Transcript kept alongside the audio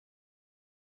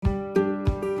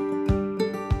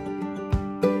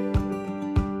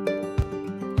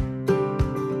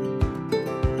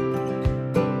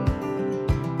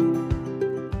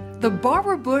The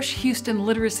Barbara Bush Houston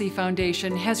Literacy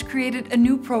Foundation has created a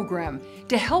new program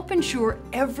to help ensure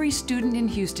every student in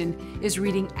Houston is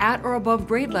reading at or above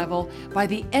grade level by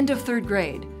the end of third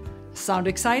grade. Sound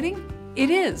exciting? It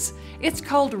is. It's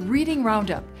called Reading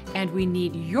Roundup, and we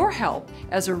need your help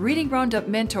as a Reading Roundup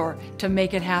mentor to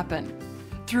make it happen.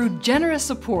 Through generous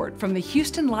support from the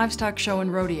Houston Livestock Show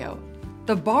and Rodeo,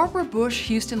 the Barbara Bush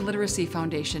Houston Literacy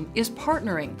Foundation is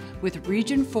partnering with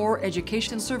Region 4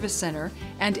 Education Service Center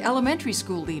and elementary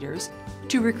school leaders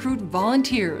to recruit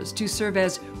volunteers to serve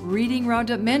as Reading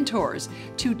Roundup mentors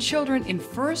to children in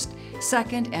first,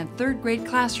 second, and third grade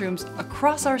classrooms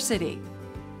across our city.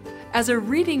 As a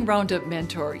Reading Roundup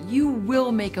mentor, you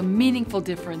will make a meaningful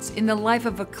difference in the life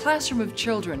of a classroom of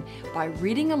children by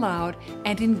reading aloud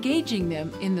and engaging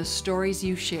them in the stories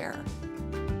you share.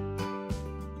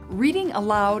 Reading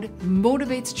aloud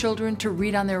motivates children to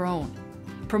read on their own,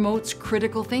 promotes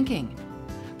critical thinking,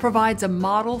 provides a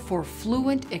model for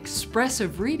fluent,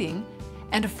 expressive reading,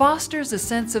 and fosters a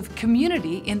sense of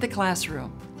community in the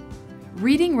classroom.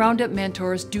 Reading Roundup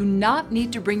mentors do not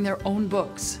need to bring their own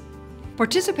books.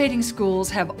 Participating schools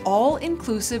have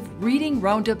all-inclusive Reading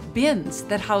Roundup bins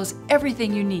that house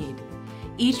everything you need.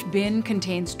 Each bin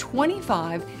contains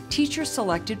 25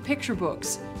 teacher-selected picture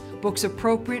books, books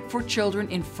appropriate for children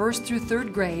in first through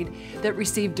third grade that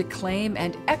received acclaim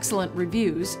and excellent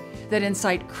reviews that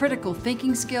incite critical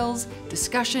thinking skills,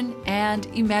 discussion, and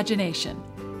imagination.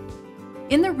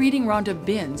 In the Reading Roundup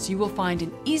bins, you will find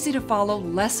an easy-to-follow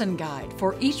lesson guide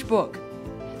for each book.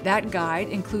 That guide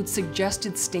includes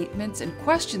suggested statements and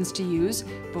questions to use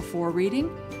before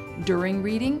reading, during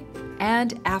reading,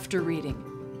 and after reading.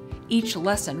 Each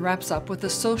lesson wraps up with a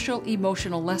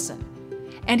social-emotional lesson.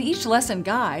 And each lesson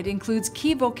guide includes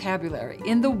key vocabulary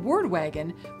in the word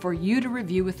wagon for you to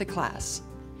review with the class.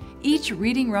 Each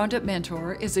Reading Roundup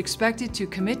mentor is expected to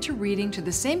commit to reading to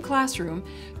the same classroom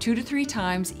 2 to 3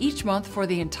 times each month for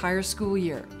the entire school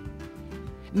year.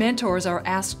 Mentors are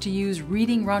asked to use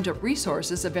Reading Roundup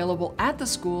resources available at the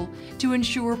school to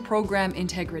ensure program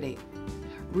integrity.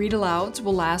 Read-alouds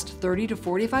will last 30 to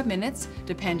 45 minutes,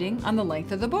 depending on the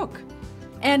length of the book.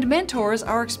 And mentors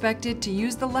are expected to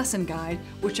use the lesson guide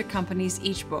which accompanies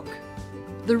each book.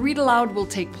 The read-aloud will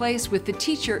take place with the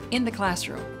teacher in the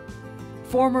classroom.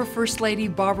 Former First Lady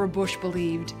Barbara Bush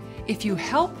believed, "If you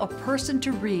help a person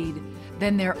to read,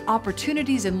 then their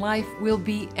opportunities in life will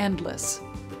be endless."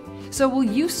 So will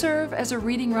you serve as a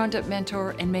Reading Roundup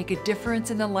mentor and make a difference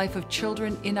in the life of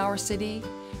children in our city?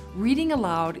 Reading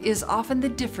aloud is often the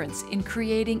difference in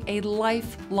creating a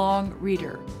lifelong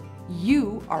reader.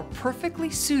 You are perfectly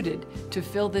suited to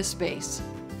fill this space.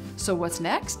 So what's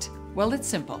next? Well, it's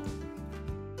simple.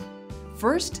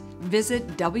 First,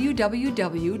 visit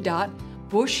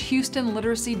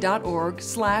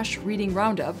www.bushhoustonliteracy.org/Reading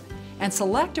Roundup and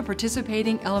select a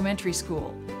participating elementary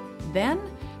school. Then,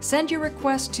 send your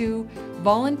request to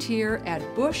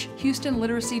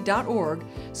volunteer@bushhoustonliteracy.org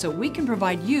so we can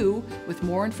provide you with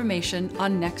more information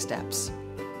on next steps.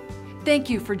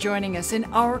 Thank you for joining us in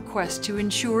our quest to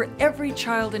ensure every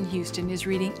child in Houston is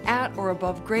reading at or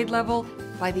above grade level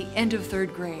by the end of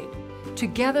third grade.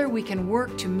 Together we can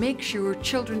work to make sure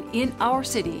children in our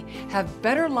city have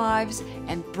better lives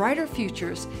and brighter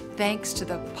futures thanks to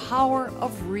the power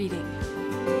of reading.